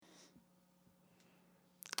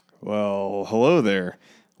Well, hello there.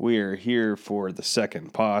 We are here for the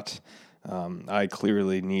second pot. I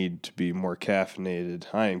clearly need to be more caffeinated.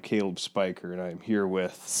 I am Caleb Spiker, and I am here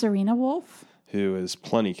with Serena Wolf? who is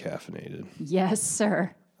plenty caffeinated. Yes,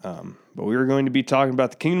 sir. But we are going to be talking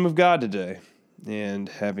about the kingdom of God today and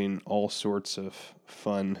having all sorts of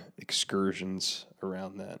fun excursions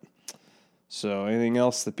around that. So, anything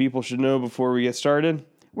else that people should know before we get started?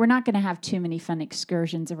 We're not going to have too many fun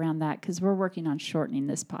excursions around that because we're working on shortening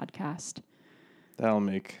this podcast. That'll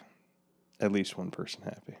make at least one person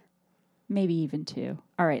happy. Maybe even two.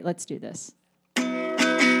 All right, let's do this.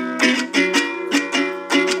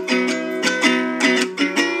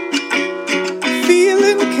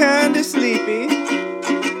 Feeling kinda sleepy,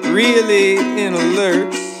 really in a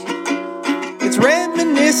lurch. It's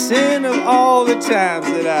reminiscent of all the times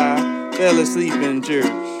that I fell asleep in church.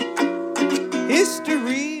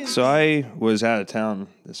 History. So I was out of town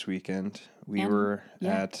this weekend. We And- were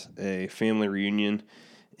yeah. at a family reunion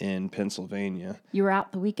in Pennsylvania. You were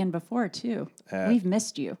out the weekend before, too. We've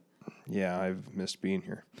missed you. Yeah, I've missed being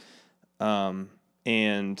here.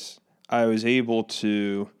 And I was able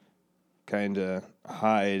to kind of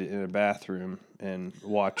hide in a bathroom and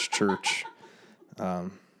watch church,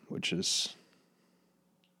 which is,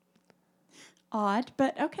 Odd,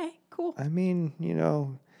 but okay, cool. I mean,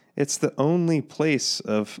 it's the only place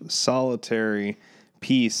of solitary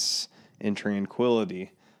peace and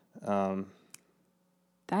tranquility.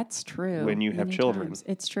 That's true. When you have many children. times.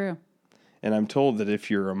 It's true. And I'm told that if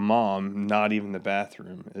you're a mom, not even the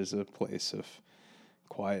bathroom is a place of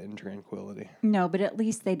quiet and tranquility. No, but at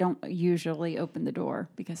least they don't usually open the door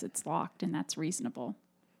because it's locked, and that's reasonable.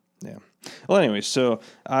 Yeah. Well, anyway, so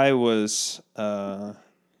I was,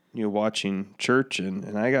 watching church,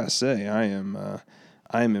 and I gotta say, I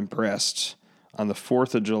am impressed. On the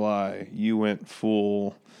 4th of July, you went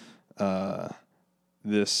full,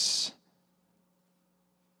 this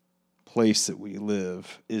place that we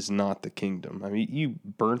live is not the kingdom. I mean, you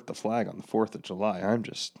burnt the flag on the 4th of July. I'm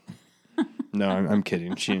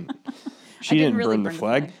kidding. She didn't really burn the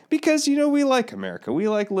flag because, we like America. We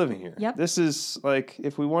like living here. Yep. This is like,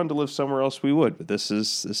 if we wanted to live somewhere else, we would, but this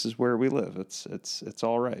is where we live. It's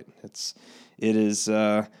all right. It's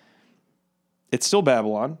still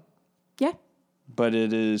Babylon, Yeah. but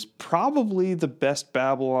it is probably the best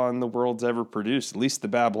Babylon the world's ever produced. At least the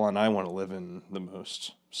Babylon I want to live in the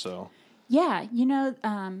most. So, Yeah,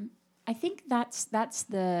 I think that's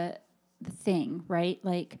the thing, right?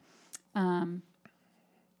 Like,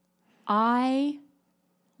 I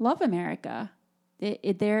love America.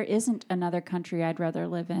 There isn't another country I'd rather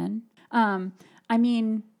live in. I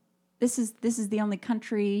mean, this is the only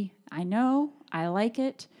country I know. I like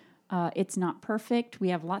it. It's not perfect. We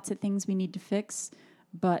have lots of things we need to fix,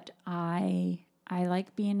 but I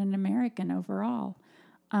like being an American overall.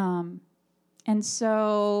 And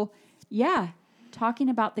so, yeah, talking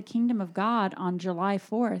about the kingdom of God on July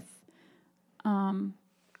 4th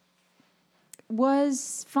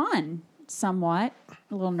was fun, somewhat,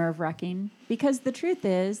 a little nerve-wracking, because the truth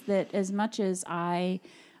is that as much as I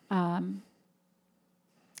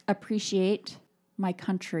appreciate my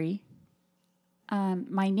country,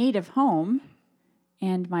 my native home,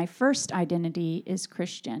 and my first identity is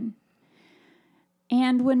Christian.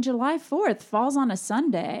 And when July 4th falls on a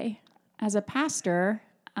Sunday, as a pastor,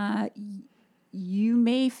 you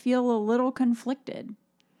may feel a little conflicted.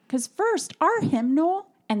 Because first, our hymnal,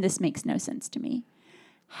 and this makes no sense to me,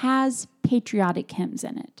 has patriotic hymns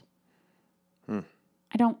in it.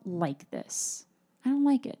 I don't like this. I don't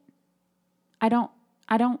like it. I don't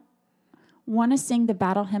want to sing the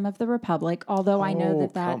Battle Hymn of the Republic, although I know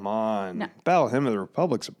that come on. No. Battle Hymn of the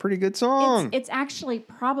Republic's a pretty good song. It's actually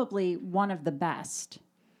probably one of the best,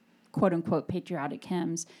 quote unquote, patriotic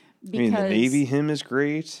hymns. Because, the Navy hymn is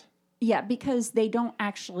great. Yeah, because they don't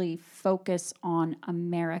actually focus on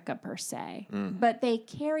America per se, but they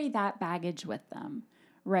carry that baggage with them,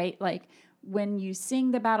 right? Like when you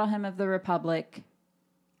sing the Battle Hymn of the Republic's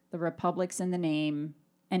in the name,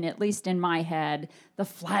 and at least in my head, the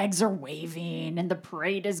flags are waving and the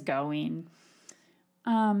parade is going.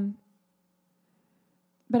 But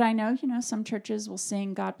I know, some churches will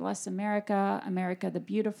sing God Bless America, America the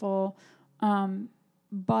Beautiful,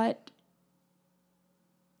 but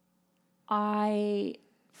I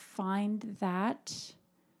find that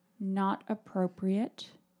not appropriate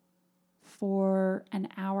for an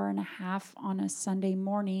hour and a half on a Sunday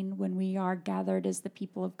morning when we are gathered as the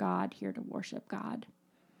people of God here to worship God.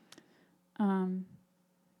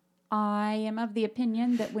 I am of the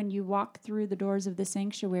opinion that when you walk through the doors of the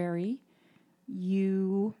sanctuary,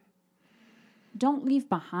 you don't leave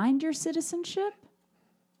behind your citizenship,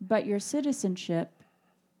 but your citizenship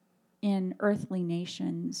in earthly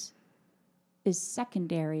nations is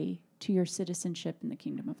secondary to your citizenship in the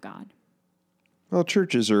kingdom of God. Well,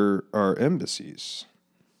 churches are embassies,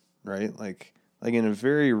 right? Like in a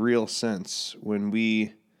very real sense, when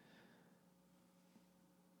we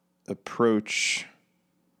approach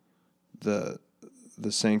the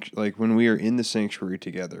like when we are in the sanctuary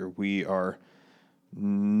together, we are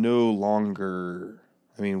no longer,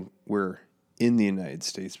 I mean, we're in the United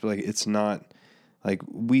States, but like it's not like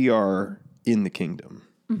we are in the kingdom.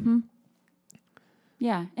 Mm-hmm.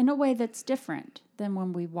 Yeah, in a way that's different than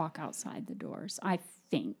when we walk outside the doors, I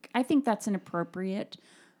think. I think that's an appropriate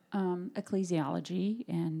ecclesiology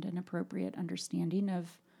and an appropriate understanding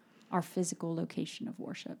of our physical location of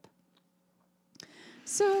worship.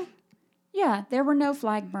 So, yeah, there were no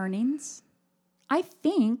flag burnings. I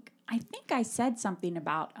think I said something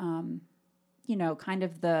about, kind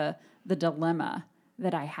of the dilemma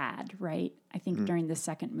that I had, right? I think during the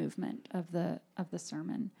second movement of the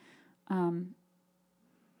sermon.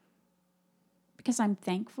 Because I'm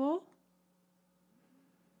thankful,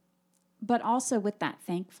 but also with that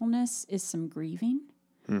thankfulness is some grieving.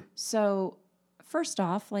 So first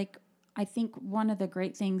off, like, I think one of the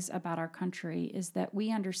great things about our country is that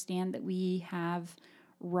we understand that we have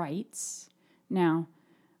rights. Now,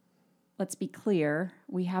 let's be clear,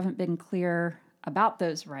 we haven't been clear about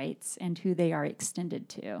those rights and who they are extended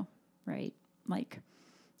to, right? Like,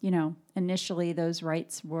 initially those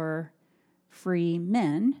rights were free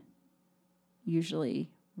men,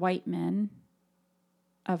 usually white men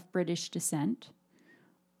of British descent.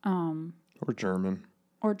 Or German.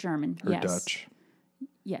 Or German, Or yes. Dutch.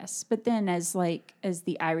 Yes, but then as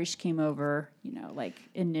the Irish came over,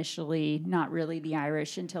 initially not really the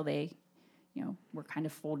Irish until they, were kind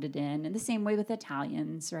of folded in. And the same way with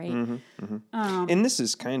Italians, right? Mm-hmm, mm-hmm. And this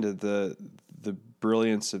is kind of the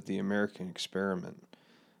brilliance of the American experiment.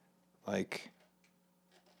 Like,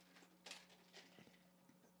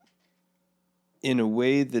 in a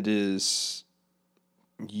way that is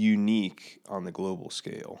unique on the global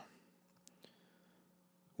scale,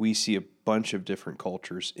 we see a bunch of different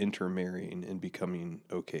cultures intermarrying and becoming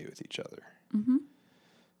okay with each other. Mm-hmm.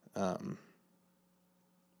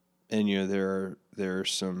 And there are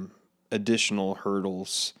some additional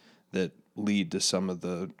hurdles that lead to some of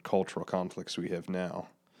the cultural conflicts we have now.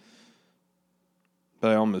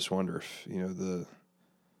 But I almost wonder if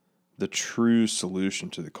the true solution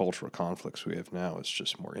to the cultural conflicts we have now is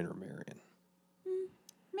just more intermarrying.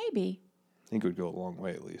 Maybe. I think it would go a long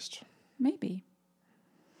way, at least. Maybe.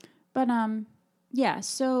 But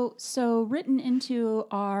so written into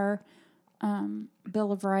our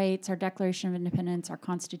Bill of Rights, our Declaration of Independence, our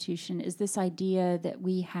Constitution is this idea that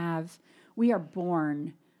we are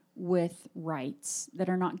born with rights that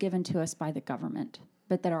are not given to us by the government,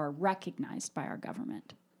 but that are recognized by our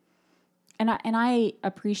government. And I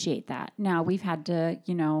appreciate that. Now, we've had to,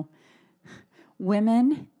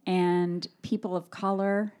 women and people of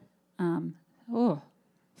color,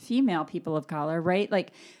 female people of color, right?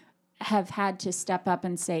 Like, have had to step up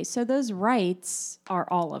and say, so those rights are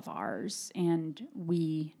all of ours, and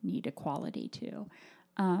we need equality too.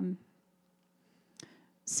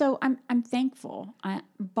 So I'm thankful,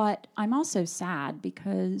 but I'm also sad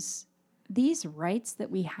because these rights that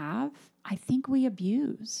we have, I think we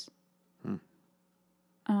abuse.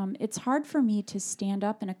 It's hard for me to stand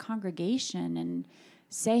up in a congregation and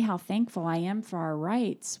say how thankful I am for our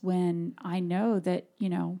rights when I know that,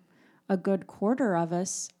 a good quarter of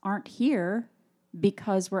us aren't here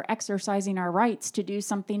because we're exercising our rights to do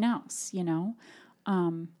something else,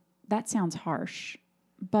 That sounds harsh,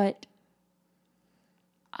 but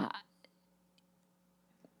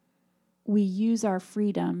we use our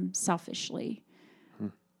freedom selfishly.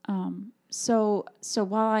 So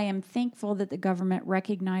while I am thankful that the government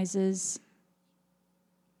recognizes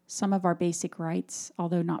some of our basic rights,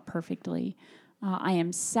 although not perfectly, I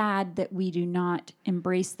am sad that we do not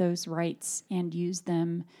embrace those rights and use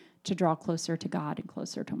them to draw closer to God and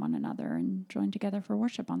closer to one another and join together for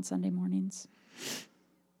worship on Sunday mornings.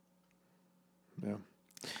 Yeah.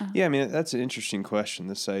 I mean, that's an interesting question,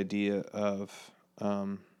 this idea of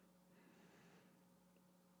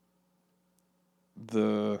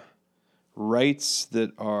the rights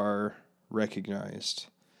that are recognized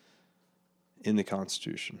in the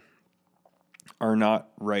Constitution are not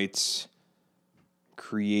rights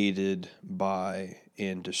created by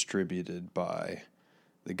and distributed by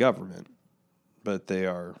the government, but they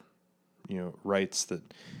are, rights that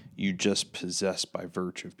you just possess by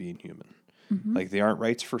virtue of being human. Mm-hmm. Like, they aren't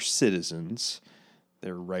rights for citizens,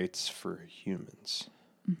 they're rights for humans.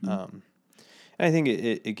 Mm-hmm. And I think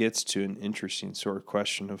it gets to an interesting sort of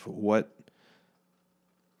question of what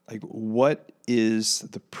like, what is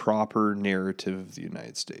the proper narrative of the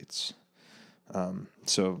United States?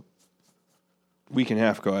 So we can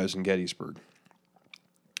half go. I was in Gettysburg.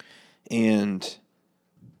 And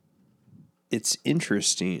it's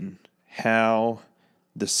interesting how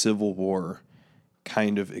the Civil War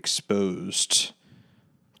kind of exposed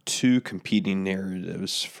two competing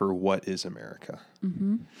narratives for what is America.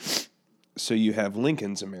 Mm-hmm. So you have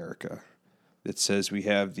Lincoln's America that says we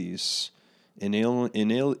have these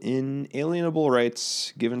inalienable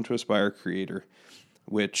rights given to us by our Creator,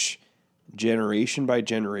 which generation by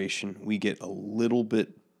generation we get a little bit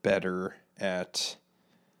better at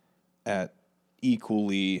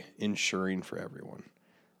equally ensuring for everyone.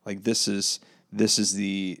 Like this is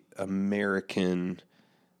the American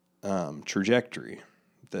trajectory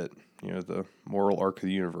that, you know, the moral arc of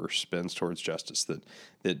the universe bends towards justice,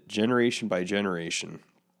 that generation by generation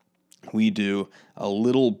we do a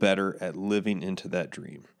little better at living into that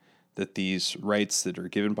dream, that these rights that are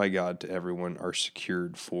given by God to everyone are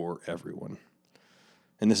secured for everyone.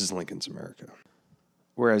 And this is Lincoln's America.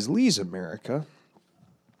 Whereas Lee's America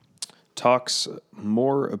talks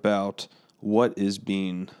more about what is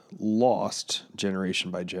being lost generation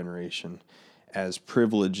by generation as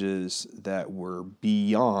privileges that were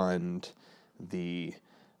beyond the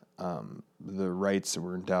rights that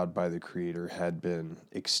were endowed by the Creator had been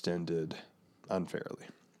extended unfairly.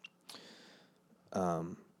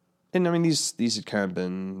 And I mean, these had kind of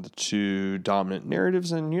been the two dominant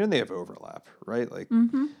narratives, and, you know, they have overlap, right? Like,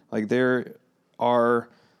 like there are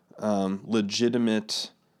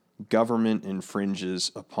legitimate government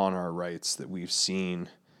infringes upon our rights that we've seen,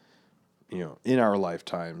 you know, in our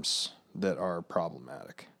lifetimes that are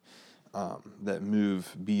problematic, that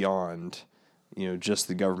move beyond, you know, just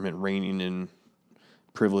the government reining in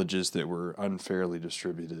privileges that were unfairly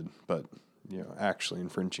distributed, but, you know, actually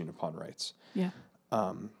infringing upon rights. Yeah.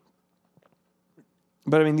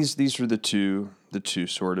 But I mean, these are the two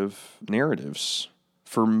sort of narratives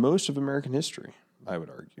for most of American history, I would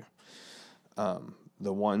argue.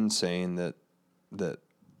 The one saying that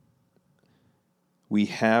we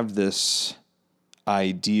have this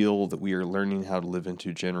ideal that we are learning how to live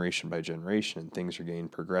into generation by generation, and things are getting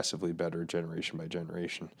progressively better generation by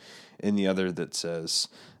generation. And the other that says,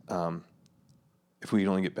 if we could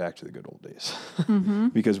only get back to the good old days,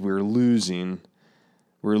 because we're losing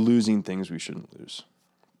things we shouldn't lose.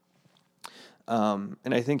 And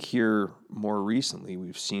I think here more recently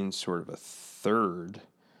we've seen sort of a third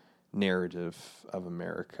narrative of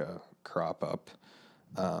America crop up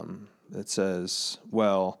that says,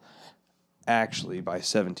 well, actually by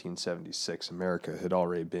 1776 America had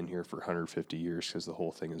already been here for 150 years because the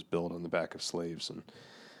whole thing is built on the back of slaves, and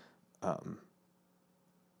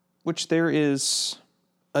which there is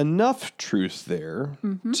enough truth there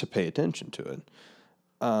to pay attention to it.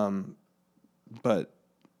 But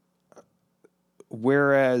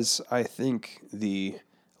whereas I think the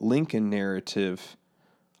Lincoln narrative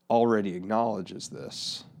already acknowledges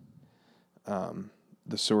this,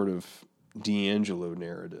 the sort of D'Angelo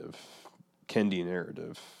narrative, Kendi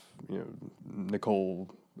narrative, you know, Nicole,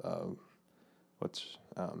 the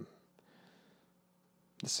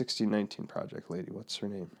 1619 Project lady, what's her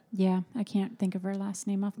name? Yeah, I can't think of her last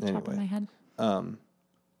name off the top of my head.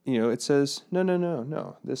 You know, it says,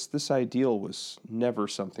 no. This ideal was never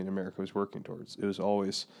something America was working towards. It was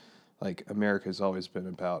always, like, America has always been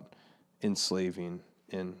about enslaving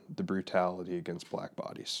and the brutality against black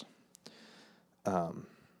bodies. And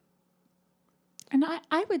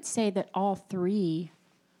I would say that all three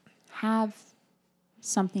have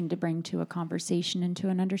something to bring to a conversation and to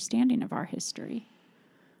an understanding of our history.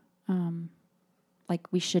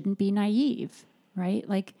 Like, we shouldn't be naive, right?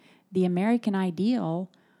 Like, the American ideal,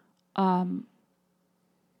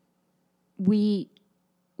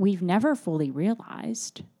 we've never fully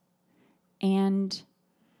realized, and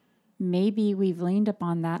maybe we've leaned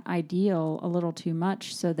upon that ideal a little too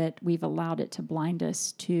much so that we've allowed it to blind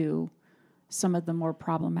us to some of the more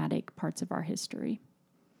problematic parts of our history.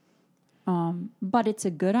 But it's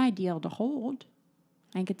a good ideal to hold.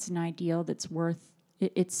 I think it's an ideal that's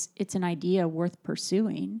it's an idea worth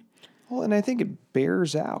pursuing. Well, and I think it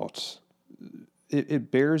bears out. It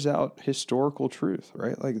bears out historical truth,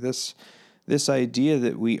 right? Like this idea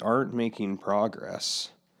that we aren't making progress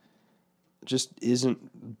just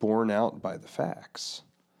isn't borne out by the facts.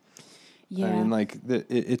 Yeah. I mean, like,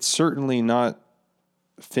 it's certainly not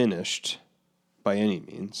finished by any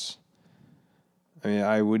means. I mean,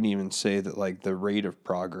 I wouldn't even say that, like, the rate of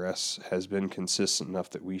progress has been consistent enough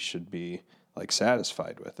that we should be, like,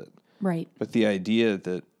 satisfied with it. Right. But the idea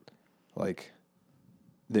that, like,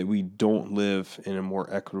 that we don't live in a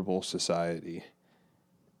more equitable society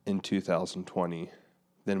in 2020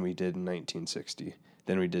 than we did in 1960,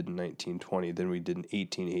 than we did in 1920, than we did in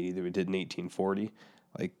 1880, than we did in 1840.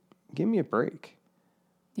 Like, give me a break.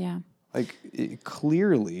 Yeah. Like,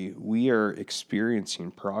 clearly, we are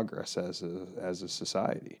experiencing progress as a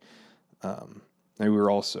society. And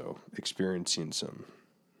we're also experiencing some,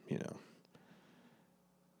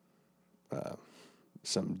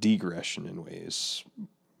 some digression in ways,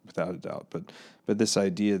 without a doubt. But this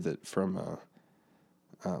idea that from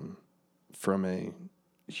a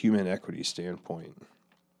human equity standpoint,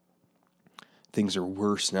 things are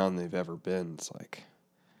worse now than they've ever been. It's like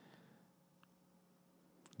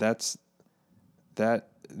that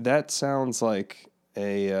sounds like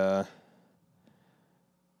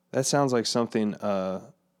something a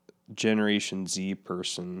Generation Z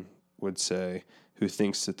person would say who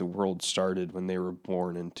thinks that the world started when they were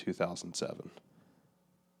born in 2007.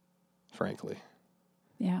 Frankly.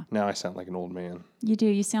 Yeah. Now I sound like an old man. You do.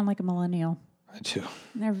 You sound like a millennial. I do.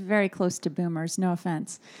 They're very close to boomers. No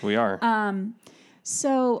offense. We are.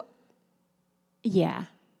 So, yeah,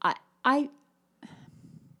 I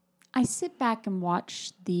sit back and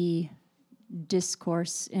watch the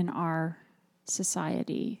discourse in our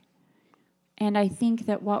society, and I think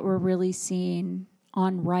that what we're really seeing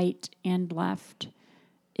on right and left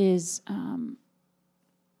is,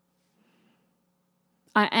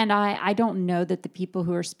 I don't know that the people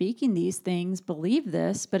who are speaking these things believe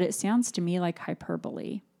this, but it sounds to me like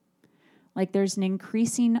hyperbole. Like there's an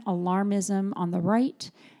increasing alarmism on the right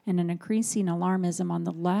and an increasing alarmism on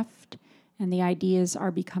the left, and the ideas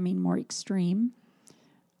are becoming more extreme.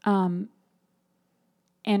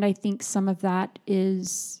 And I think some of that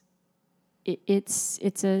is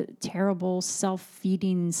it's a terrible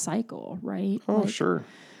self-feeding cycle, right? Oh, sure.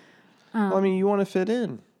 Well, I mean, you want to fit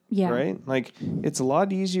in, Yeah. right? Like, it's a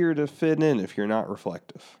lot easier to fit in if you're not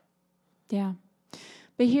reflective. Yeah.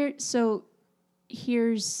 But here's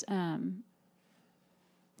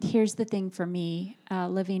the thing for me,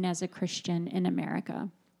 living as a Christian in America.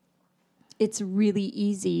 It's really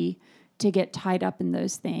easy to get tied up in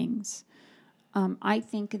those things. I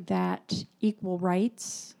think that equal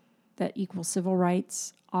rights, that equal civil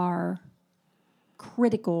rights are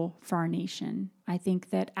critical for our nation. I think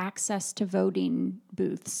that access to voting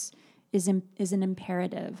booths is an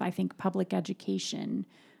imperative. I think public education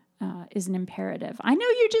is an imperative. I know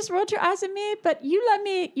you just rolled your eyes at me, but you let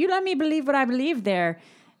me believe what I believe there,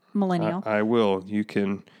 millennial. I will. You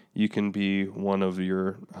can be one of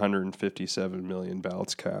your 157 million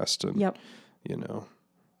ballots cast and, Yep.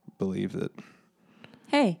 Believe that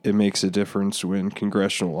Hey. it makes a difference when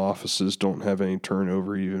congressional offices don't have any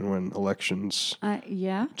turnover, even when elections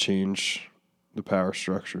Yeah. change the power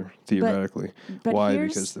structure, theoretically. But Why?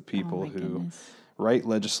 here's- Because the people oh my who goodness. write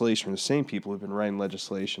legislation are the same people who've been writing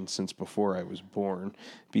legislation since before I was born,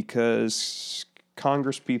 because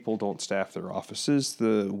Congress people don't staff their offices.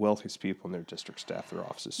 The wealthiest people in their district staff their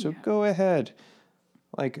offices. So go ahead.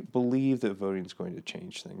 Believe that voting is going to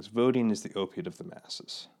change things. Voting is the opiate of the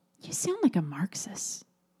masses. You sound like a Marxist.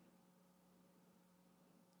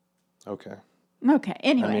 Okay. Okay.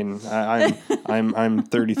 Anyway. I mean, I'm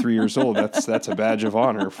 33 years old. That's a badge of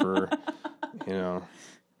honor for,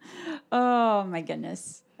 Oh my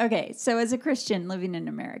goodness. Okay, so as a Christian living in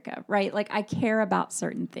America, right? Like I care about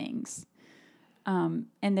certain things. And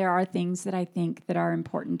there are things that I think that are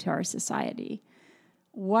important to our society.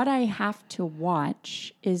 What I have to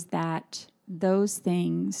watch is that those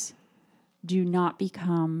things do not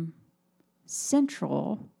become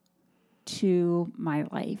central to my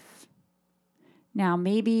life. Now,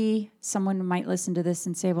 maybe someone might listen to this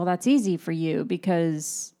and say, well, that's easy for you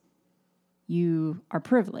because you are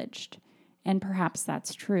privileged. And perhaps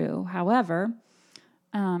that's true. However,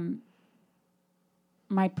 my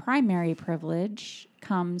primary privilege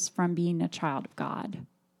comes from being a child of God.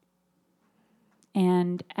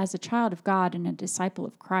 And as a child of God and a disciple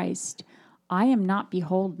of Christ, I am not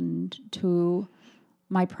beholden to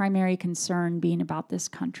my primary concern being about this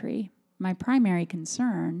country. My primary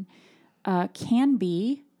concern can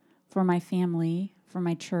be for my family, for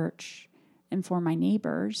my church, and for my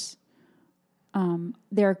neighbors.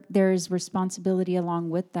 There's responsibility along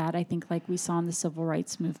with that. I think like we saw in the civil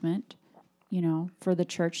rights movement, for the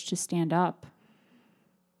church to stand up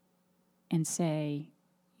and say,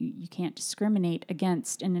 you can't discriminate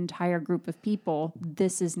against an entire group of people.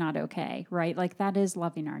 This is not okay, right? Like that is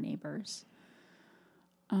loving our neighbors.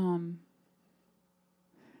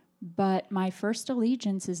 But my first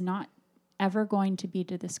allegiance is not ever going to be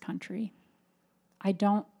to this country. I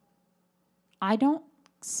don't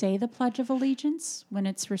say the Pledge of Allegiance when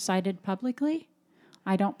it's recited publicly.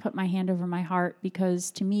 I don't put my hand over my heart because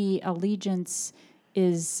to me, allegiance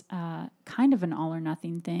is kind of an all or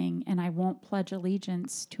nothing thing, and I won't pledge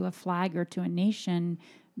allegiance to a flag or to a nation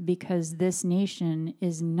because this nation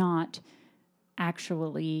is not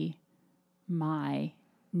actually my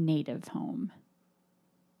native home.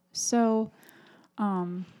 So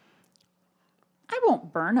I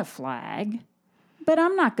won't burn a flag, but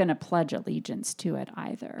I'm not going to pledge allegiance to it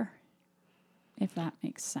either, if that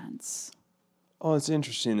makes sense. Oh, it's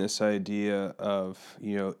interesting, this idea of,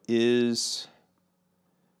 is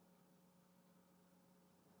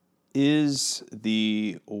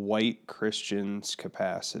the white Christian's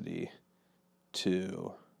capacity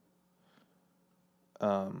to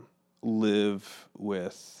live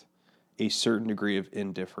with a certain degree of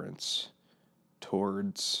indifference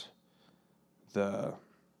towards the,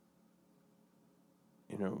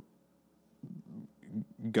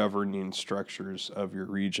 governing structures of your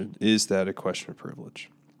region, is that a question of privilege?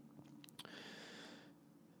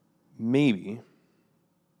 Maybe.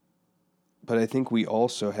 But I think we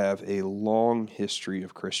also have a long history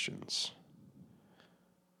of Christians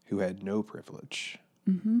who had no privilege,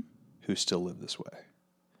 who still live this way.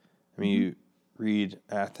 I mean, you read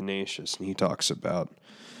Athanasius, and he talks about,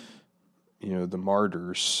 the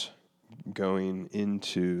martyrs going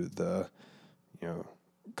into the,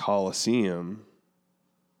 Colosseum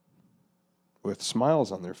with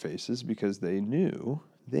smiles on their faces because they knew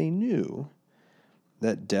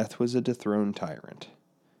that death was a dethroned tyrant.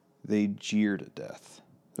 They jeered at death.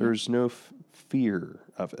 There's no fear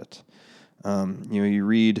of it. You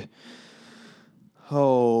read,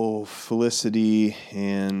 Felicity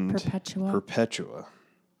and Perpetua.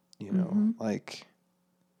 Like,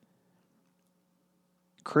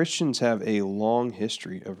 Christians have a long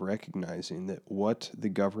history of recognizing that what the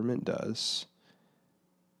government does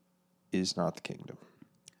is not the kingdom.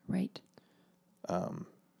 Right.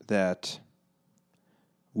 That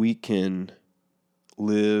we can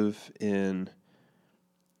live in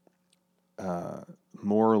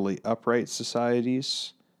morally upright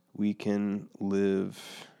societies. We can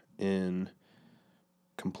live in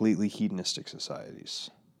completely hedonistic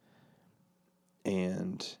societies.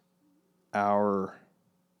 And our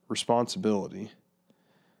responsibility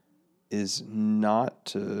is not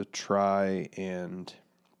to try and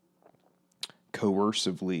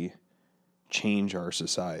coercively change our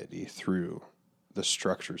society through the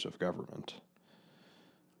structures of government.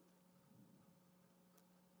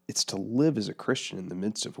 It's to live as a Christian in the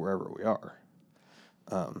midst of wherever we are.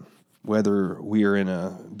 Whether we are in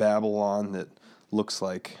a Babylon that looks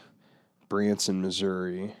like Branson,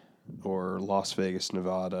 Missouri, or Las Vegas,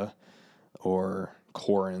 Nevada, or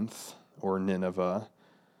Corinth, or Nineveh,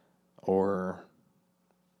 or,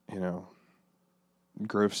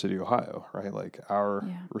 Grove City, Ohio, right? Like, our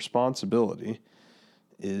responsibility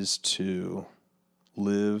is to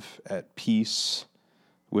live at peace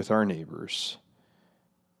with our neighbors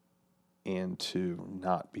and to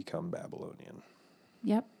not become Babylonian.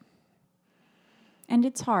 Yep. And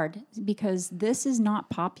it's hard because this is not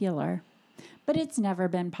popular, but it's never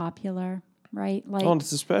been popular, right? Like, and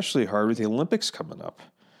it's especially hard with the Olympics coming up,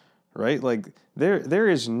 right? Like, there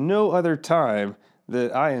is no other time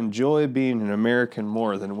that I enjoy being an American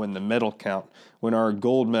more than when the medal count, when our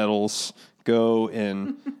gold medals go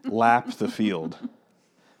and lap the field.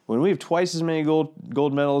 When we have twice as many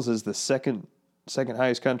gold medals as the second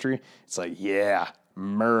highest country, it's like, yeah,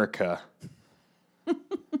 America.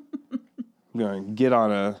 I'm going to get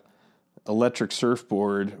on a electric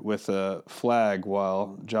surfboard with a flag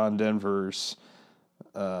while John Denver's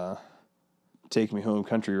Take Me Home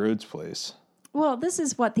Country Roads plays. Well, this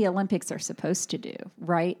is what the Olympics are supposed to do,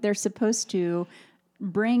 right? They're supposed to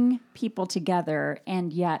bring people together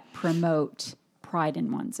and yet promote pride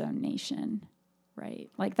in one's own nation, right?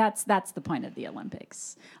 Like, that's the point of the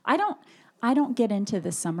Olympics. I don't get into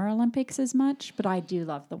the Summer Olympics as much, but I do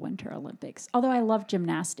love the Winter Olympics. Although I love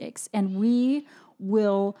gymnastics, and we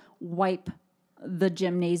will wipe the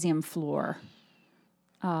gymnasium floor.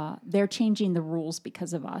 They're changing the rules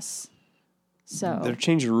because of us. So they're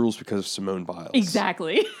changing the rules because of Simone Biles.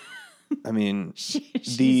 Exactly. I mean,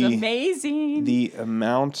 she's amazing. The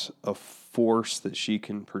amount of force that she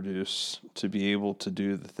can produce to be able to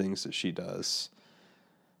do the things that she does.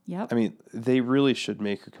 Yep. I mean, they really should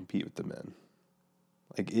make her compete with the men.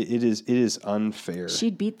 Like, it is unfair.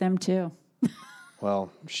 She'd beat them too.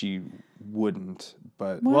 Well, she wouldn't,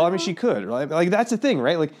 but well, I mean, she could. Right? Like, that's the thing,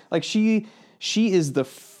 right? Like she is the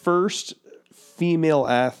first female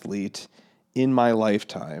athlete in my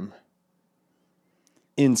lifetime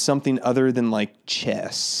in something other than like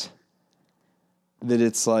chess that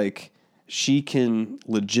it's like she can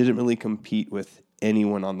legitimately compete with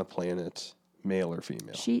anyone on the planet, male or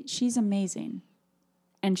female. She's amazing.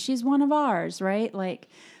 and she's one of ours, right? Like,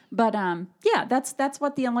 but yeah, that's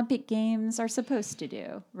what the Olympic Games are supposed to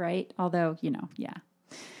do, right? Although, yeah.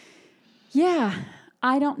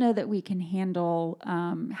 I don't know that we can handle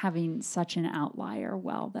having such an outlier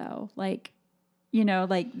well, though. Like,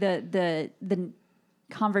 like the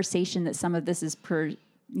conversation that some of this is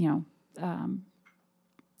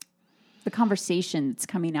the conversation that's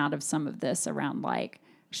coming out of some of this around like,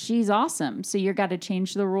 she's awesome, so you've got to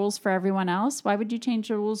change the rules for everyone else. Why would you change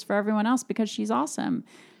the rules for everyone else? Because she's awesome.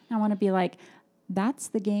 And I want to be like, that's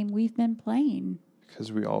the game we've been playing.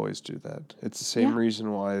 Because we always do that. It's the same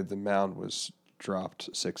reason why the mound was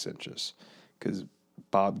dropped 6 inches. Because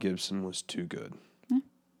Bob Gibson was too good.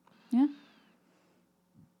 Yeah.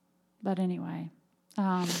 But anyway.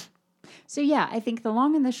 So yeah, I think the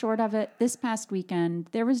long and the short of it, this past weekend,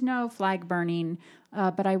 there was no flag burning.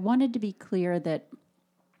 But I wanted to be clear that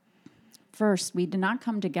first, we did not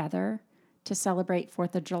come together to celebrate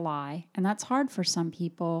 4th of July. And that's hard for some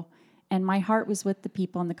people. And my heart was with the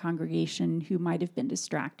people in the congregation who might have been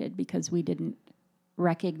distracted because we didn't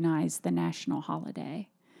recognize the national holiday.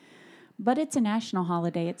 But it's a national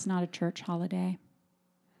holiday. It's not a church holiday.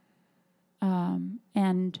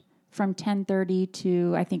 And from 10:30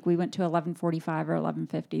 to, I think we went to 11:45 or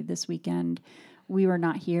 11:50 this weekend, we were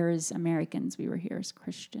not here as Americans. We were here as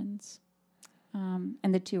Christians. And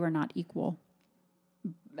the two are not equal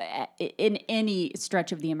in any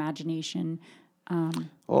stretch of the imagination.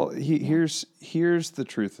 Here's the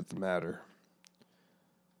truth of the matter.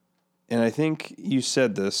 And I think you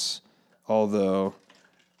said this, although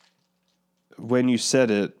when you said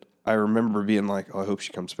it, I remember being like, I hope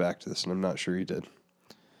she comes back to this, and I'm not sure you did.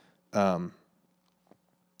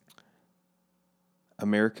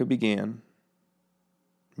 America began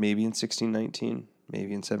maybe in 1619,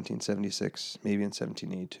 maybe in 1776, maybe in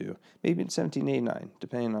 1782, maybe in 1789,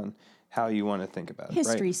 depending on how you want to think about it.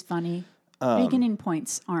 History's funny. Beginning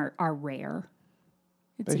points are rare.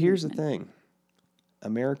 But here's the thing.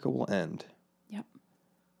 America will end. Yep.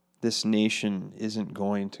 This nation isn't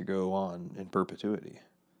going to go on in perpetuity.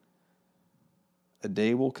 A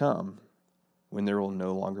day will come when there will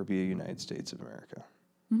no longer be a United States of America.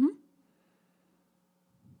 Mm-hmm.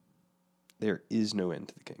 There is no end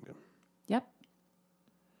to the kingdom. Yep.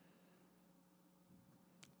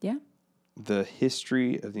 Yeah. The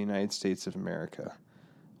history of the United States of America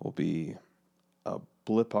will be a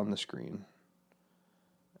blip on the screen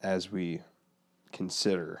as we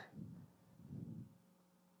consider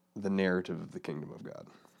the narrative of the kingdom of God.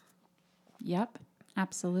 Yep,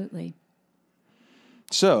 absolutely.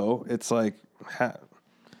 So it's like,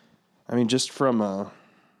 just from a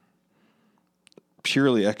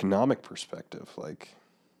purely economic perspective, like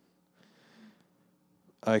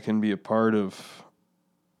I can be a part of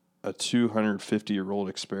a 250-year-old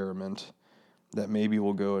experiment that maybe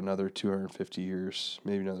will go another 250 years,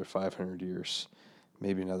 maybe another 500 years,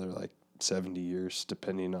 maybe another 70 years,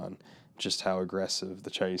 depending on just how aggressive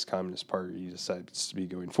the Chinese Communist Party decides to be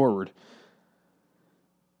going forward.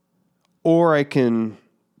 Or I can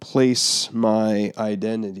place my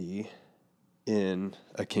identity in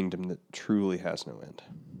a kingdom that truly has no end.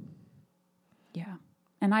 Yeah.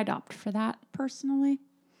 And I'd opt for that personally.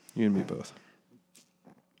 You and me both.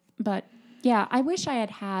 But yeah, I wish I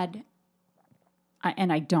had,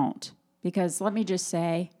 and I don't, because let me just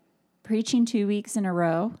say, preaching 2 weeks in a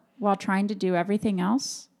row while trying to do everything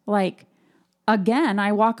else, again,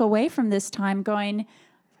 I walk away from this time going,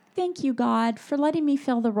 thank you, God, for letting me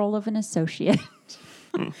fill the role of an associate.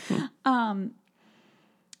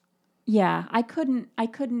 Yeah, I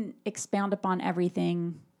couldn't expound upon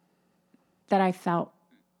everything that I felt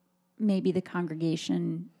maybe the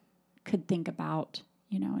congregation could think about,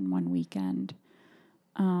 in one weekend.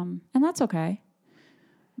 And that's okay.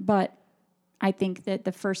 But I think that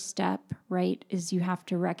the first step, right, is you have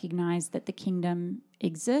to recognize that the kingdom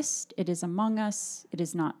exists. It is among us. It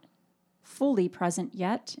is not fully present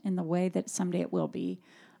yet in the way that someday it will be.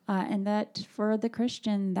 And that for the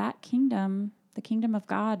Christian, that kingdom, the kingdom of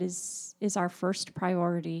God, is our first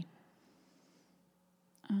priority.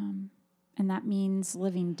 And that means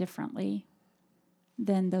living differently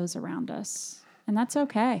than those around us. And that's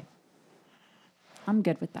okay. I'm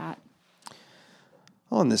good with that.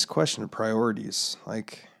 On this question of priorities,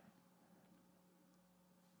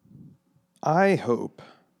 I hope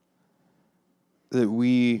that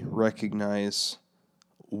we recognize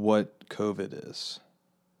what COVID is.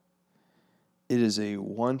 It is a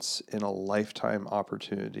once-in-a-lifetime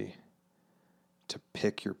opportunity to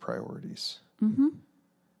pick your priorities. Mm-hmm.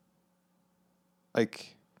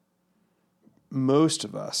 Most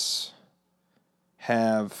of us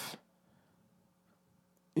have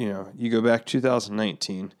you go back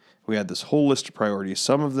 2019, we had this whole list of priorities.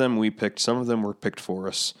 Some of them we picked, some of them were picked for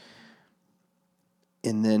us.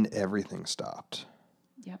 And then everything stopped.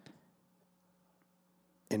 Yep.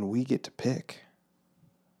 And we get to pick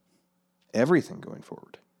everything going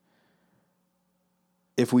forward.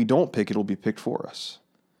 If we don't pick, it'll be picked for us.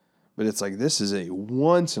 But it's like, this is a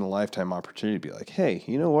once in a lifetime opportunity to be like, hey,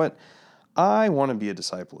 you know what? I want to be a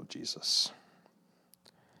disciple of Jesus.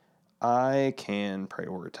 I can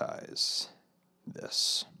prioritize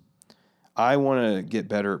this. I want to get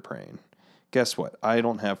better at praying. Guess what? I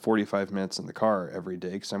don't have 45 minutes in the car every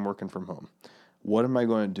day because I'm working from home. What am I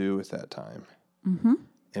going to do with that time? Mm-hmm.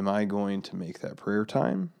 Am I going to make that prayer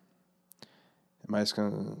time? Am I just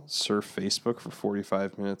going to surf Facebook for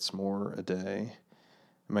 45 minutes more a day?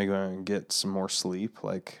 Am I going to get some more sleep?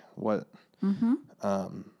 Like what? Mm-hmm.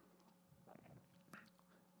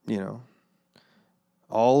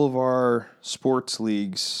 All of our sports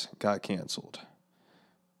leagues got canceled.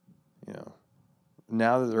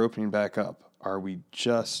 Now that they're opening back up, are we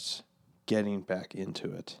just getting back into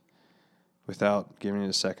it without giving it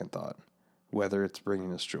a second thought? Whether it's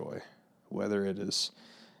bringing us joy, whether it is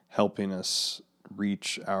helping us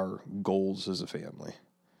reach our goals as a family.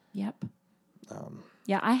 Yep.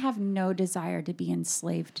 Yeah, I have no desire to be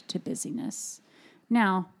enslaved to busyness.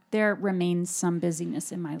 Now, there remains some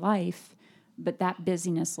busyness in my life, but that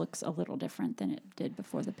busyness looks a little different than it did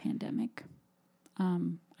before the pandemic.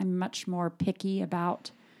 I'm much more picky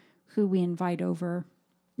about who we invite over,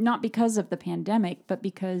 not because of the pandemic, but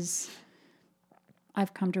because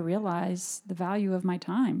I've come to realize the value of my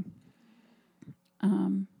time.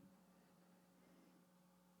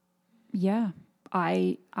 Yeah,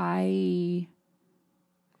 I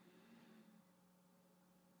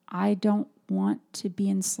don't want to be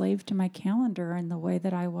enslaved to my calendar in the way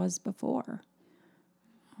that I was before.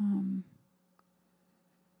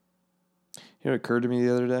 It occurred to me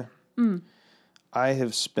the other day. I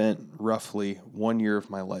have spent roughly 1 year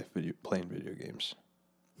of my life playing video games.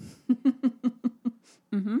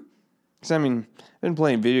 Mm-hmm. Because, I've been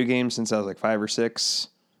playing video games since I was like 5 or 6.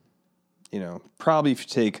 Probably if you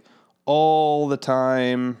take all the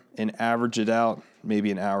time and average it out,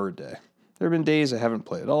 maybe an hour a day. There have been days I haven't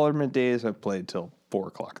played at all. There have been days I've played till 4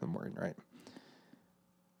 o'clock in the morning, right?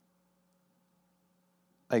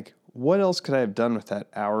 Like, what else could I have done with that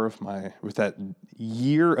with that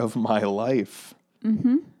year of my life?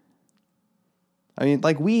 Mm-hmm.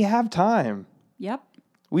 We have time. Yep.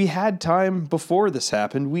 We had time before this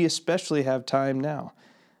happened. We especially have time now.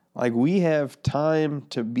 We have time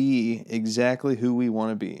to be exactly who we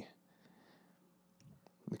want to be.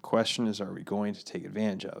 The question is, are we going to take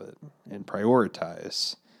advantage of it and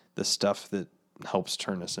prioritize the stuff that helps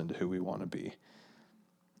turn us into who we want to be?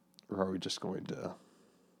 Or are we just going to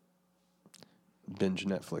binge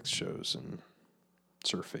Netflix shows and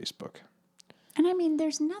surf Facebook? And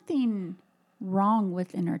there's nothing wrong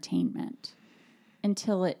with entertainment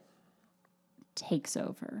until it takes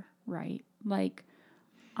over, right?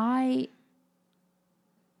 I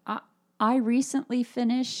recently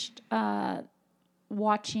finished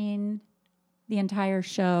watching the entire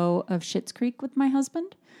show of Schitt's Creek with my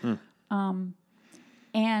husband.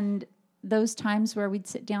 And those times where we'd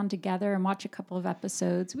sit down together and watch a couple of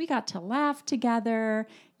episodes, we got to laugh together.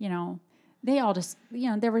 They all just,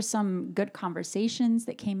 there were some good conversations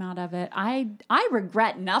that came out of it. I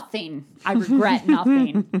regret nothing. I regret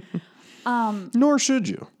nothing. Nor should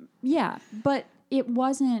you. Yeah, but it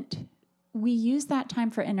wasn't, we used that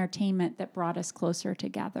time for entertainment that brought us closer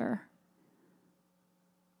together.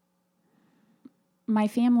 My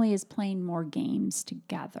family is playing more games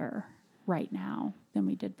together right now than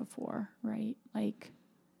we did before, right?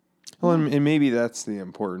 Well, and maybe that's the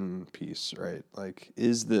important piece, right?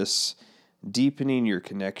 Is this deepening your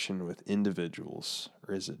connection with individuals,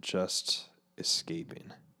 or is it just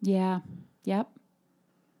escaping? Yeah. Yep.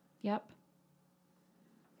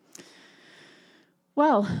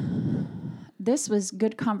 Well, this was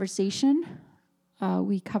good conversation.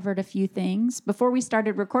 We covered a few things. Before we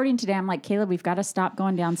started recording today, I'm like, Caleb, we've got to stop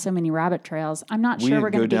going down so many rabbit trails. I'm not sure we're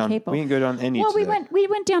going to be capable. We didn't go down any Well, today. we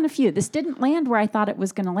went down a few. This didn't land where I thought it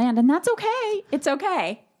was going to land, and that's okay. It's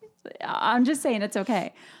okay. I'm just saying it's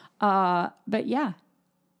okay. But yeah.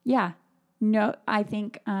 No, I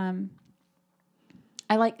think I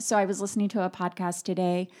was listening to a podcast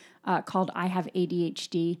today called I Have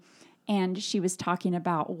ADHD, and she was talking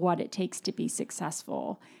about what it takes to be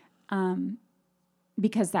successful.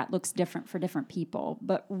 Because that looks different for different people.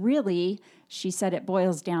 But really, she said it's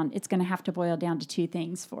going to have to boil down to two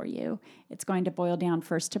things for you. It's going to boil down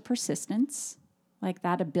first to persistence, like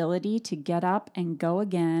that ability to get up and go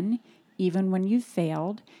again, even when you've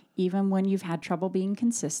failed, even when you've had trouble being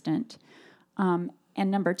consistent. And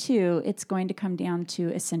number two, it's going to come down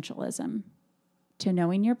to essentialism, to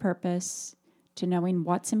knowing your purpose, to knowing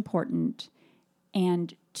what's important,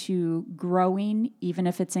 and to growing, even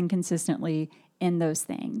if it's inconsistently, in those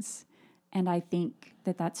things. And I think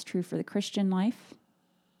that that's true for the Christian life,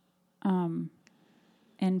 and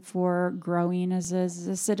for growing as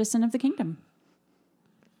a citizen of the kingdom.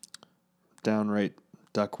 Downright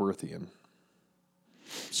Duckworthian.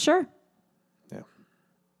 Sure. Yeah.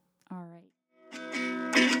 All right.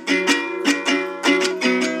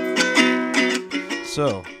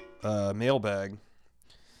 So, mailbag.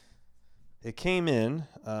 It came in,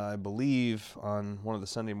 I believe, on one of the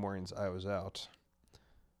Sunday mornings I was out.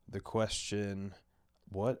 The question,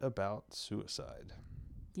 what about suicide?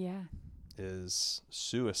 Yeah. Is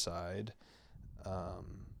suicide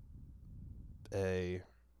a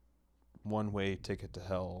one-way ticket to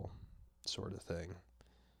hell sort of thing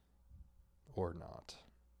or not?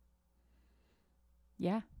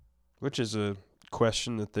 Yeah. Which is a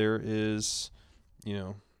question that there is,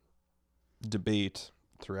 debate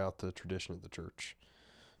throughout the tradition of the church.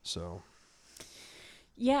 So,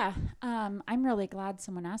 yeah, I'm really glad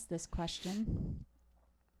someone asked this question.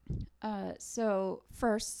 So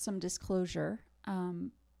first, some disclosure.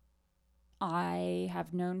 I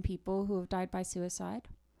have known people who have died by suicide.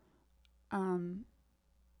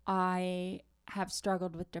 I have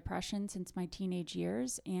struggled with depression since my teenage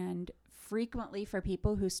years, and frequently for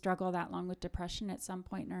people who struggle that long with depression at some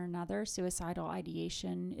point or another, suicidal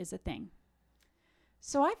ideation is a thing.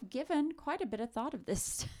 So I've given quite a bit of thought of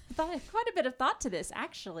this, to this,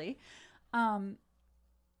 actually.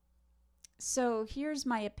 So here's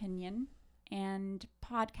my opinion, and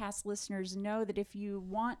podcast listeners know that if you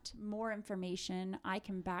want more information, I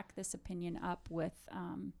can back this opinion up with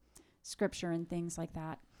scripture and things like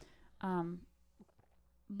that.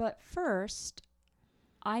 But first,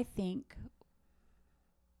 I think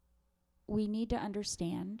we need to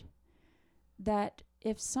understand that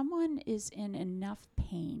if someone is in enough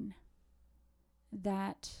pain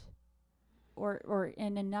that, or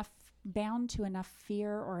in enough, bound to enough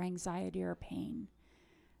fear or anxiety or pain,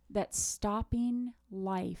 that stopping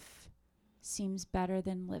life seems better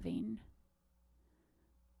than living,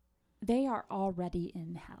 they are already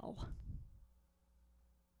in hell.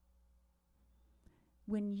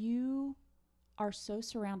 When you are so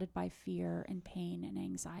surrounded by fear and pain and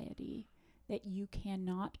anxiety that you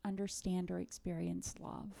cannot understand or experience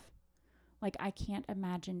love, like I can't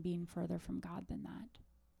imagine being further from God than that.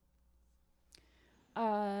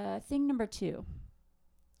 Thing number two,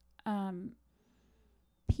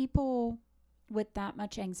 people with that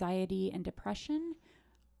much anxiety and depression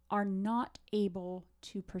are not able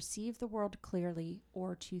to perceive the world clearly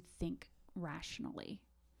or to think rationally.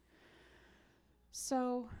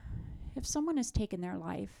 So if someone has taken their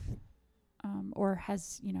life, or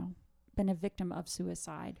has, been a victim of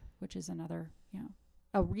suicide, which is another,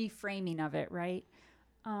 a reframing of it, right?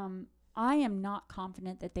 I am not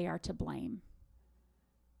confident that they are to blame,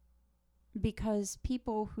 because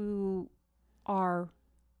people who are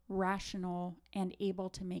rational and able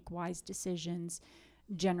to make wise decisions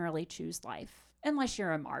generally choose life, unless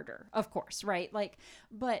you're a martyr, of course, right?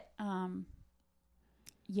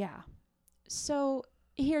 Yeah. So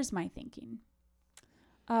here's my thinking.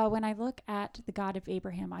 When I look at the God of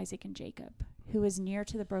Abraham, Isaac, and Jacob, who is near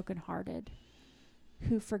to the brokenhearted,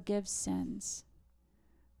 who forgives sins,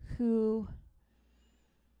 who,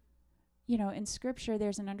 in Scripture,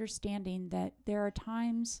 there's an understanding that there are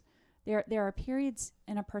times, there are periods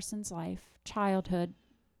in a person's life, childhood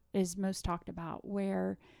is most talked about,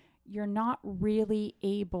 where you're not really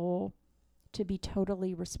able to be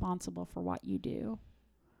totally responsible for what you do.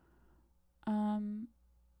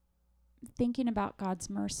 Thinking about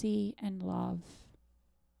God's mercy and love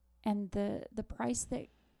and the price that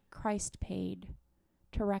Christ paid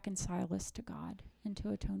to reconcile us to God and to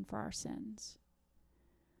atone for our sins,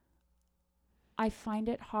 I find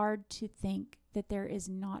it hard to think that there is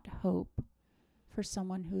not hope for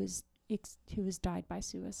someone who has died by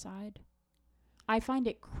suicide. I find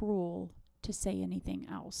it cruel to say anything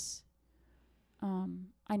else.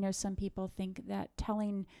 I know some people think that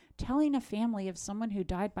telling a family of someone who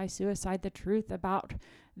died by suicide the truth about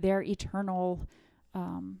their eternal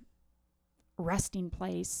resting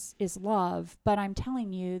place is love. But I'm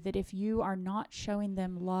telling you that if you are not showing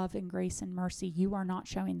them love and grace and mercy, you are not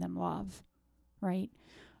showing them love, right?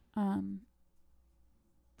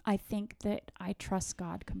 I think that I trust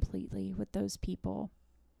God completely with those people.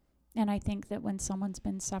 And I think that when someone's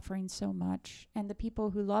been suffering so much, and the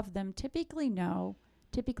people who love them typically know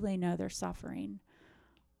they're suffering,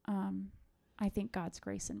 I think God's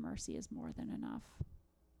grace and mercy is more than enough.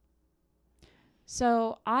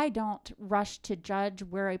 So I don't rush to judge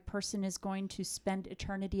where a person is going to spend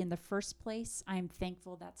eternity in the first place. I'm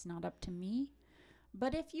thankful that's not up to me.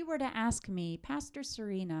 But if you were to ask me, Pastor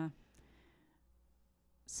Serena,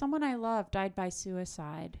 someone I love died by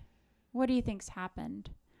suicide. What do you think's happened?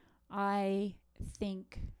 I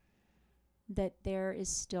think that there is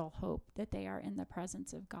still hope that they are in the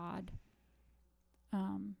presence of God.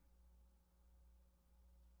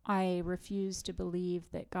 I refuse to believe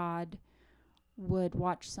that God would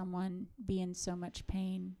watch someone be in so much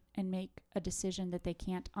pain and make a decision that they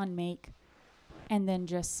can't unmake and then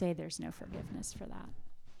just say there's no forgiveness for that.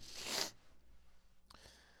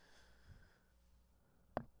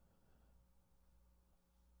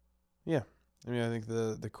 Yeah. I mean, I think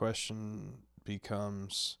the question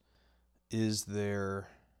becomes, is there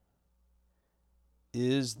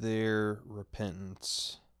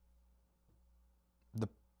repentance, the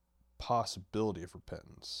possibility of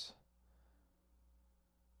repentance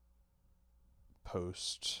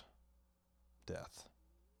post death?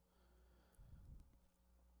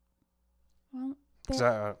 Well,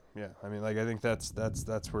 I mean, like, I think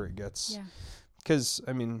that's where it gets. yeah. Because,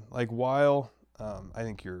 I mean, like, while I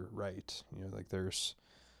think you're right, you know, like, there's,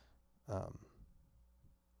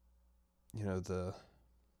 you know, the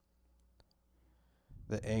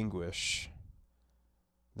anguish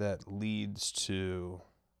that leads to,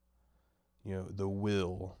 you know, the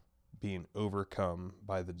will being overcome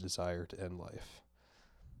by the desire to end life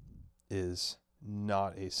is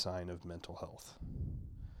not a sign of mental health.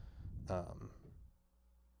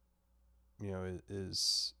 You know, it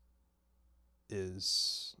is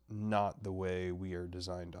not the way we are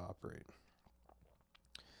designed to operate.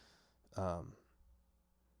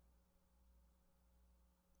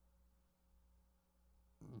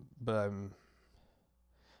 But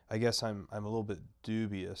I guess I'm a little bit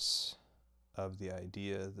dubious of the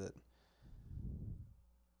idea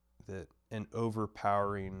that an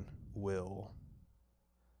overpowering will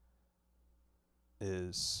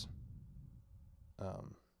is,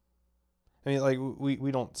 I mean, like,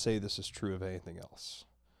 we don't say this is true of anything else,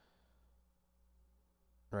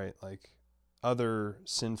 right? Like, other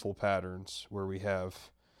sinful patterns where we have,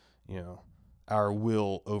 you know, our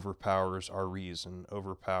will overpowers our reason,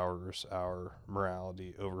 overpowers our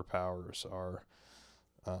morality, overpowers our,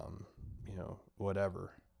 you know,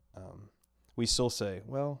 whatever. We still say,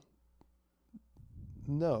 well,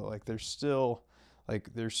 no, like, there's still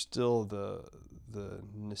the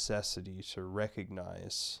necessity to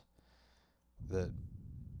recognize that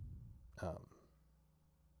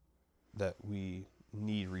that we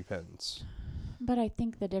need repentance. But I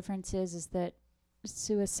think the difference is that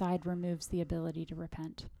suicide removes the ability to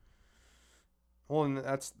repent. Well, and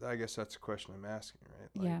I guess that's the question I'm asking, right?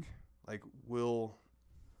 Like, Yeah. Like, will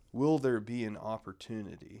there be an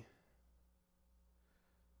opportunity?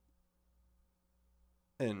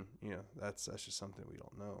 And, you know, that's just something we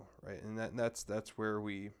don't know, right? And that's where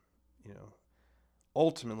we, you know,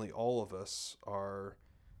 ultimately all of us are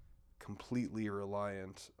completely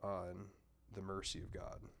reliant on the mercy of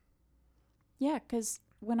God. Yeah, because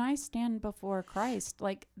when I stand before Christ,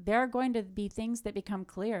 like, there are going to be things that become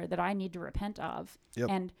clear that I need to repent of. Yep.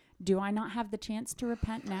 And do I not have the chance to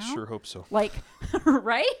repent now? Sure hope so. Like,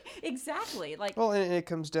 right? Exactly. Like, Well, and it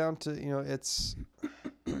comes down to, you know, it's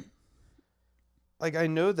like, I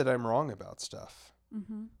know that I'm wrong about stuff.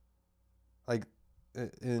 mm-hmm. Like,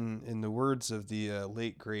 in the words of the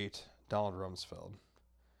late great Donald Rumsfeld,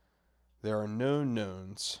 there are known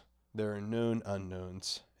knowns, there are known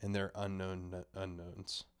unknowns, and there are unknown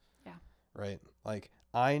unknowns. Yeah. Right? Like,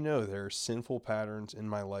 I know there are sinful patterns in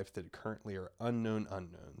my life that currently are unknown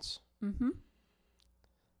unknowns. Mm-hmm.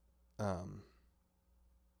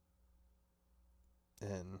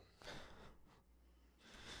 And,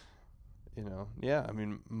 you know, yeah, I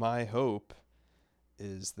mean, my hope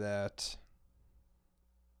is that,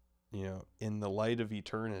 you know, in the light of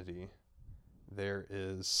eternity, there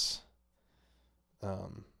is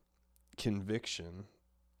conviction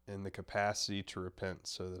and the capacity to repent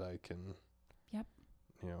so that I can, Yep.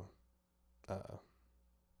 you know,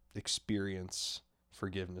 experience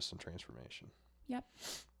forgiveness and transformation. Yep.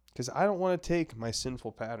 Because I don't want to take my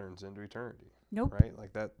sinful patterns into eternity. Nope. Right?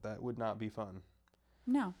 Like, that would not be fun.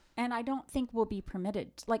 No. And I don't think we'll be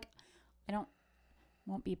permitted. Like,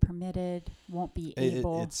 won't be permitted, won't be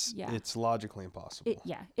able. It's logically impossible.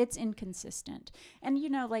 It's inconsistent. And, you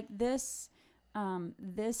know, like, this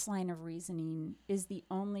line of reasoning is the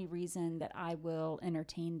only reason that I will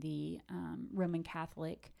entertain the Roman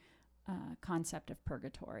Catholic concept of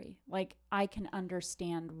purgatory. Like, I can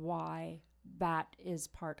understand why that is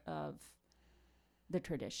part of the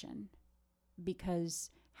tradition, because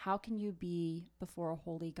how can you be before a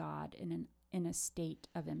holy God in a state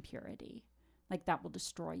of impurity? Like, that will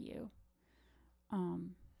destroy you.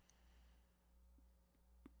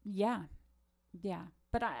 Yeah.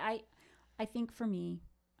 But I think for me,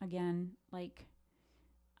 again, like,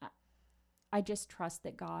 I just trust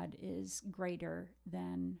that God is greater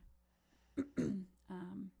than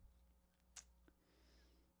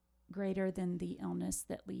greater than the illness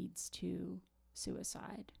that leads to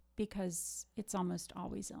suicide, because it's almost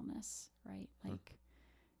always illness, right? Like,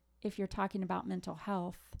 if you're talking about mental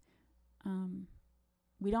health,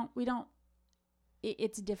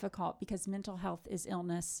 it's difficult because mental health is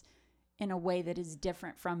illness in a way that is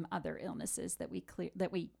different from other illnesses that we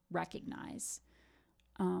recognize.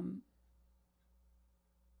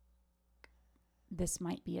 This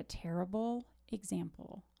might be a terrible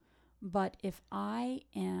example, but if I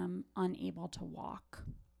am unable to walk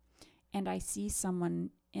and I see someone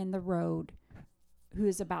in the road who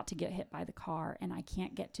is about to get hit by the car and I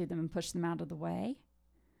can't get to them and push them out of the way,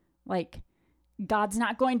 like, God's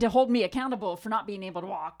not going to hold me accountable for not being able to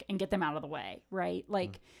walk and get them out of the way, right?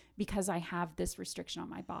 Like, because I have this restriction on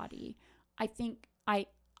my body. I think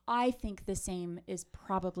the same is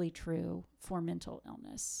probably true for mental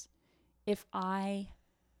illness. If my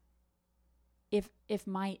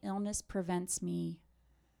illness prevents me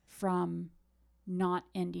from not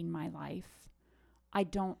ending my life,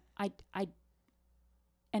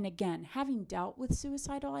 and again, having dealt with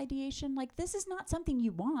suicidal ideation, like, this is not something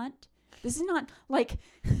you want. This is not like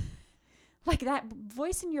that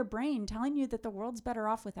voice in your brain telling you that the world's better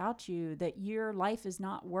off without you, that your life is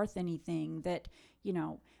not worth anything, that,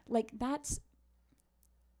 like, that's,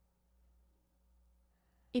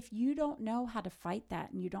 if you don't know how to fight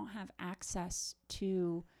that and you don't have access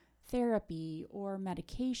to therapy or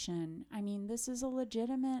medication, I mean, this is a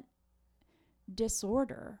legitimate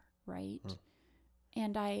disorder, right?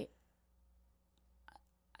 And I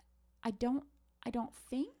don't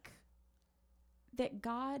think that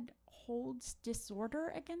God holds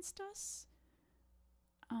disorder against us.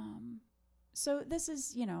 So this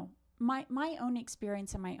is, my own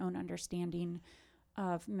experience and my own understanding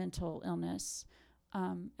of mental illness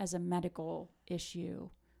as a medical issue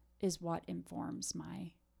is what informs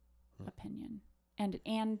my opinion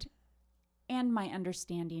and my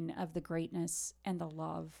understanding of the greatness and the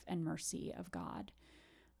love and mercy of God.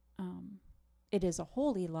 It is a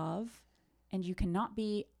holy love, and you cannot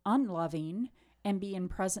be unloving and be in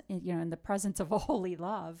the presence of a holy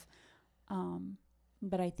love.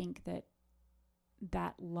 But I think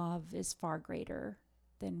that love is far greater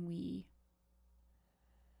than we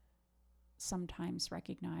sometimes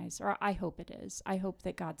recognize, or I hope it is. I hope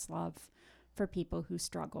that God's love for people who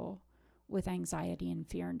struggle with anxiety and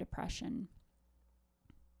fear and depression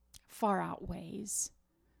far outweighs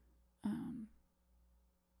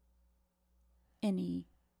any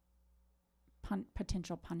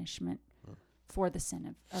potential punishment for the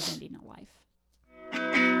sin of ending a life.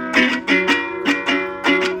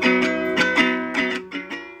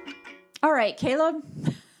 All right, Caleb.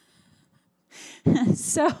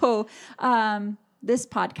 So this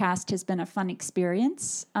podcast has been a fun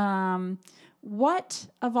experience. What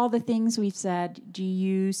of all the things we've said do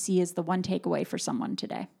you see as the one takeaway for someone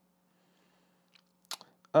today?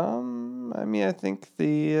 I mean, I think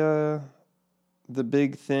the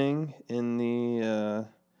big thing in the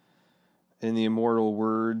immortal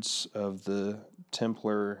words of the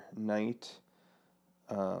Templar Knight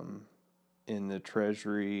in the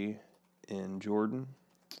treasury in Jordan: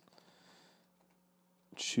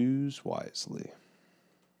 choose wisely.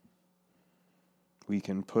 We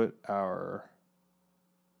can put our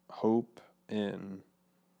hope in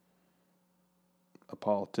a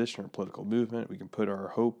politician or political movement. We can put our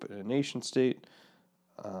hope in a nation state,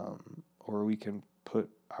 or we can put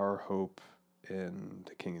our hope in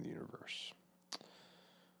the King of the universe.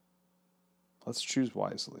 Let's choose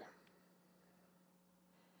wisely.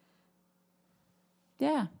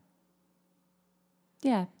 Yeah,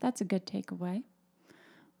 that's a good takeaway.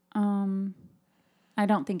 I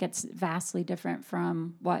don't think it's vastly different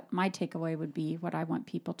from what my takeaway would be, what I want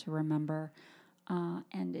people to remember,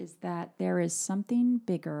 and is that there is something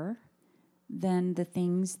bigger than the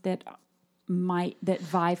things that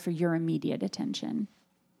vie for your immediate attention.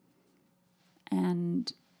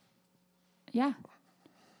 And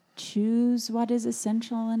choose what is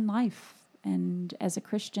essential in life. And as a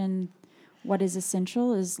Christian, what is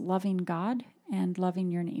essential is loving God and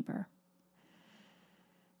loving your neighbor.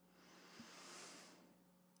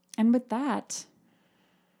 And with that,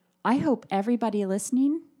 I hope everybody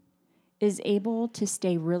listening is able to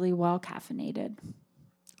stay really well caffeinated.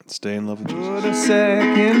 Stay in love with Jesus. Put a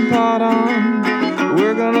second pot on.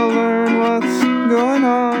 We're gonna learn what's going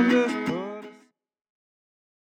on. Just